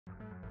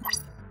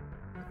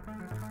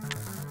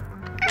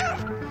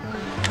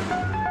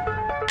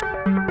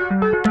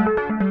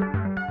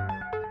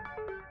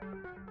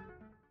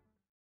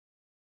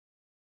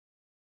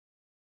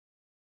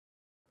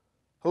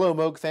Hello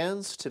Moog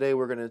fans, today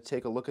we're going to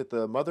take a look at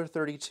the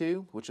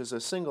Mother-32, which is a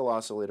single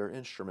oscillator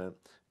instrument,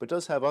 but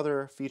does have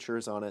other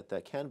features on it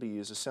that can be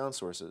used as sound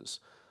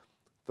sources.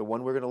 The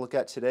one we're going to look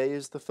at today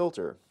is the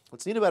filter.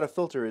 What's neat about a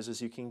filter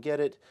is you can get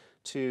it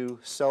to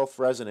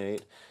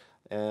self-resonate,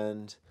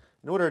 and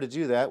in order to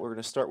do that we're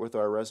going to start with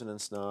our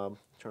resonance knob,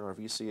 turn our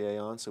VCA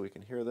on so we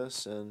can hear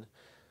this, and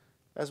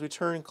as we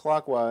turn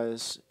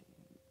clockwise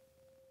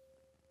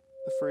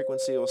the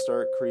frequency will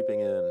start creeping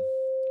in,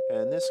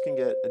 and this can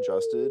get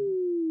adjusted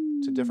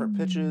to different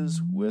pitches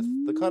with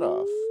the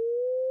cutoff.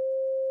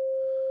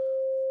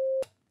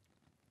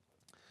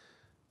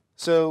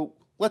 So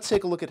let's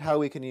take a look at how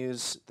we can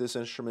use this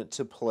instrument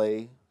to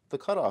play the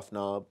cutoff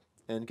knob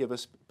and give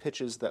us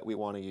pitches that we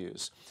want to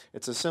use.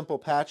 It's a simple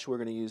patch we're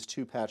going to use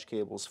 2 patch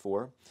cables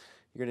for.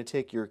 You're going to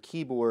take your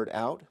keyboard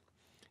out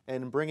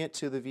and bring it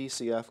to the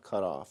VCF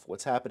cutoff.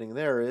 What's happening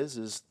there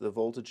is the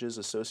voltages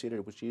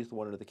associated with each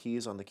one of the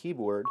keys on the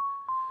keyboard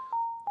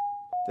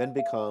then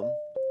become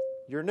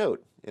your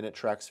note, and it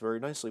tracks very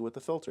nicely with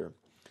the filter.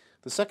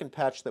 The second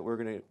patch that we're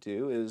going to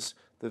do is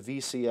the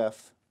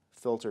VCF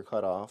filter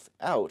cutoff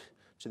out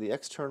to the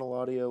external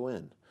audio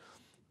in.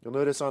 You'll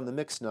notice on the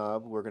mix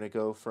knob we're going to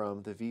go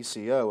from the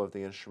VCO of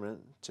the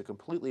instrument to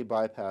completely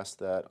bypass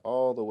that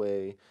all the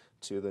way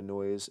to the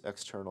noise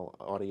external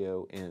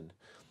audio in,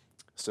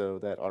 so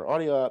that our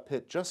audio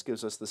output just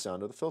gives us the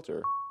sound of the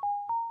filter.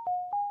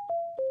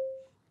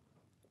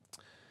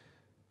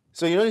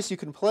 So you notice you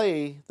can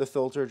play the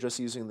filter just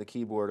using the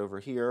keyboard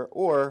over here,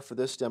 or for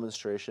this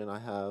demonstration I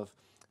have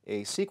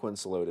a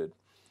sequence loaded.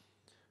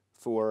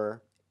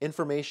 For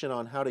information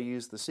on how to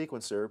use the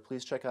sequencer,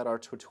 please check out our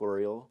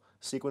tutorial,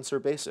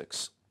 Sequencer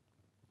Basics.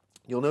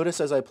 You'll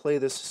notice as I play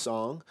this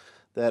song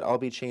that I'll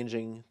be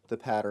changing the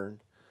pattern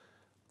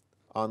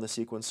on the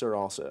sequencer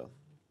also.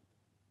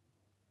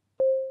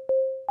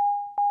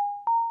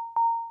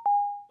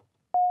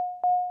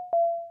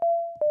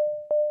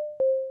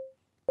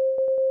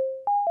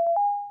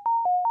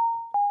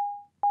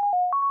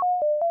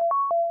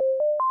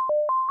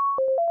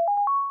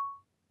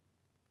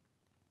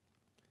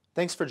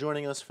 Thanks for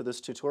joining us for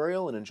this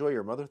tutorial, and enjoy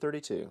your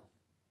Mother-32.